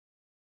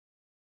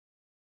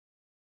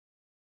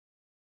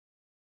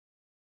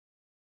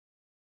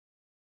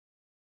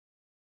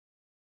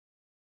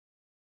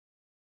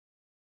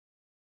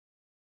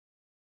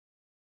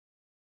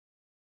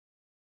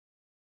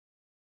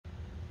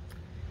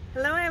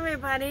Hello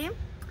everybody,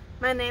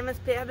 my name is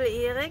Bärbel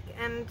Erik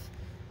and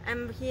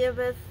I'm here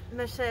with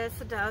Michelle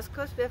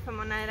Sadowskos. We're from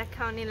Oneida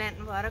County Land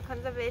and Water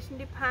Conservation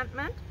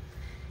Department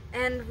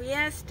and we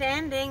are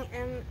standing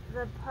in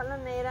the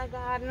pollinator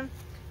garden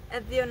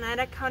at the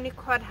Oneida County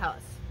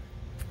Courthouse.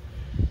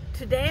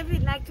 Today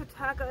we'd like to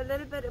talk a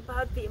little bit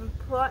about the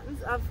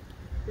importance of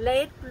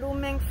late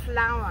blooming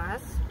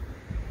flowers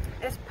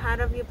as part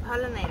of your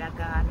pollinator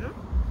garden.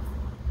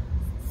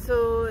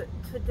 So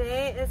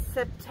today is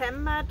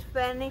September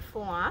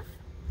 24th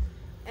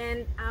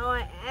and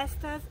our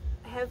asters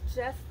have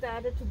just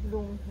started to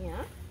bloom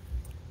here.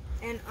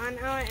 And on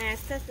our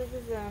asters, this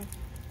is a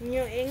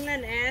New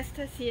England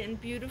asters here in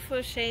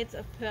beautiful shades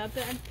of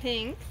purple and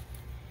pink.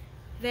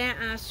 There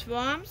are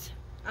swarms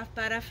of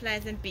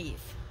butterflies and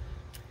bees.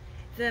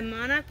 The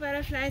monarch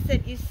butterflies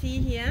that you see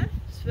here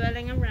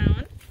swirling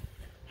around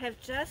have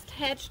just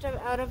hatched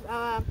out of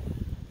our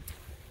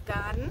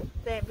garden.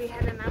 We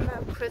had a number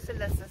of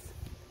chrysalises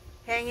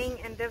hanging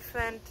in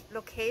different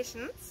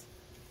locations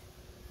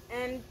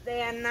and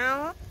they are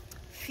now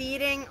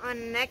feeding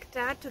on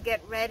nectar to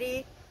get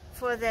ready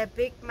for their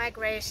big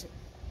migration.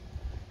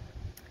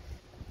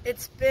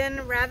 It's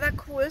been rather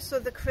cool, so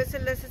the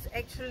chrysalises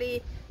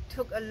actually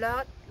took a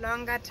lot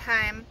longer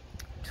time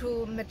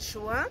to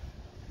mature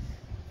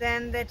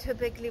than they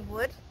typically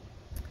would,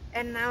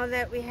 and now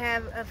that we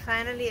have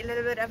finally a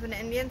little bit of an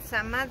Indian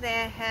summer,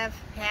 they have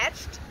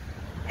hatched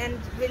and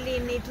really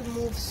need to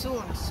move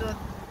soon. So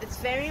it's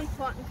very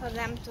important for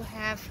them to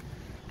have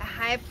a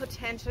high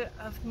potential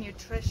of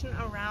nutrition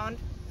around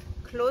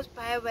close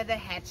by where they're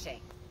hatching.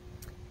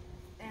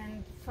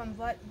 And from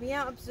what we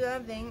are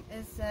observing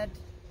is that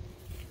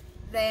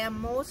they are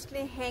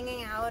mostly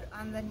hanging out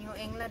on the New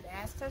England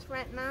asters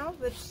right now,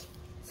 which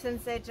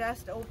since they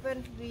just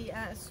opened, we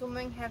are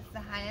assuming have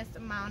the highest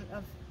amount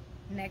of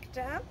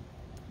nectar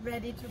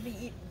ready to be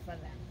eaten for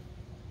them.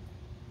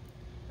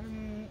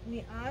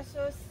 We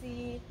also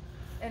see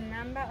a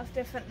number of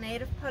different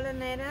native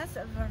pollinators,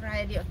 a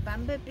variety of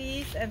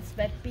bumblebees and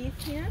sweat bees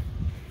here,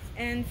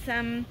 and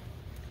some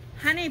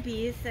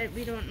honeybees that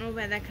we don't know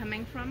where they're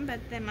coming from, but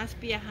there must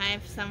be a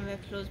hive somewhere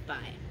close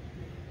by.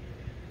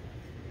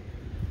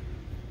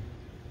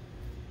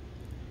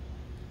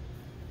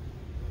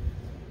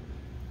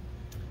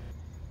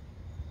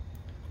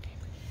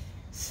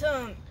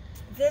 So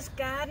this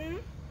garden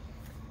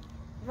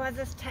was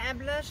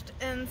established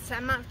in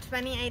summer of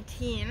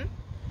 2018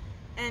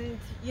 and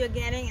you're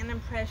getting an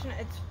impression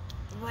it's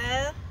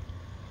well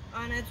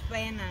on its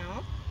way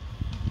now,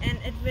 and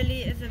it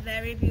really is a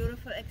very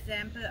beautiful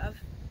example of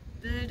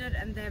build it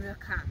and they will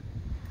come,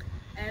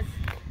 as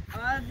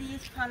all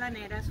these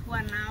pollinators who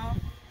are now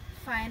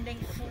finding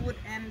food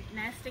and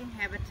nesting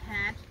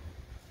habitat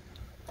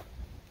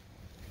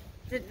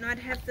did not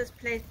have this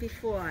place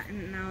before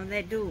and now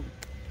they do.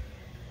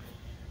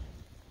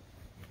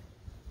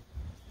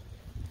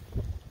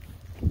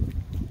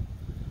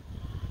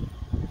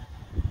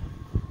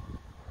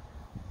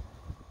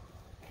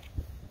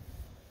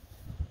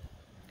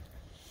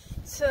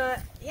 So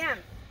yeah,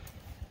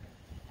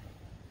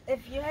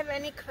 if you have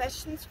any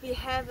questions, we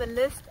have a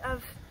list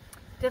of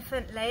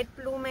different late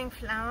blooming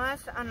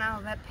flowers on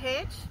our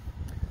webpage,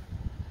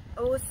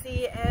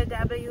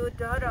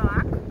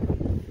 oclw.org,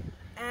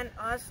 and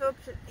also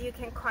you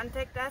can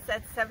contact us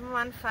at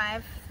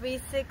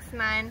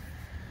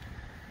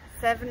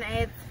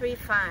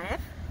 715-369-7835.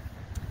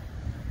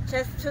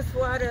 Just to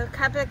throw out a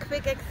couple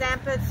quick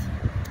examples,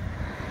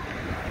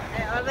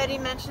 I already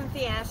mentioned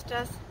the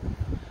asters.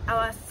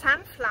 Our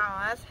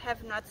sunflowers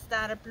have not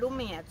started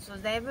blooming yet, so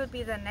they will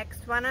be the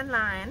next one in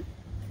line.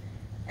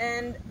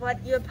 And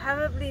what you're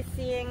probably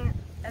seeing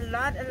a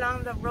lot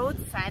along the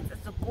roadsides is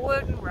the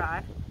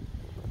goldenrod,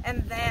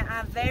 and there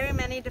are very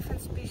many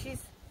different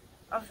species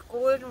of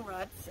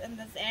goldenrods in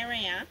this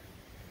area.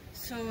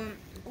 So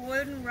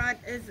goldenrod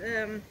is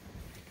a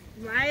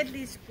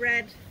widely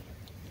spread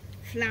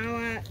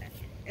flower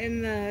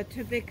in the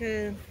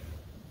typical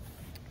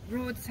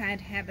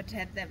roadside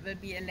habitat that will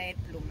be a late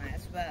bloomer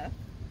as well.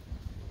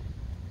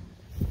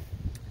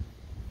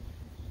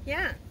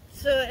 Yeah,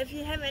 so if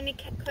you have any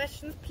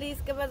questions,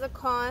 please give us a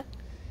call.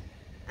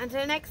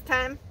 Until next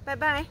time, bye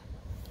bye.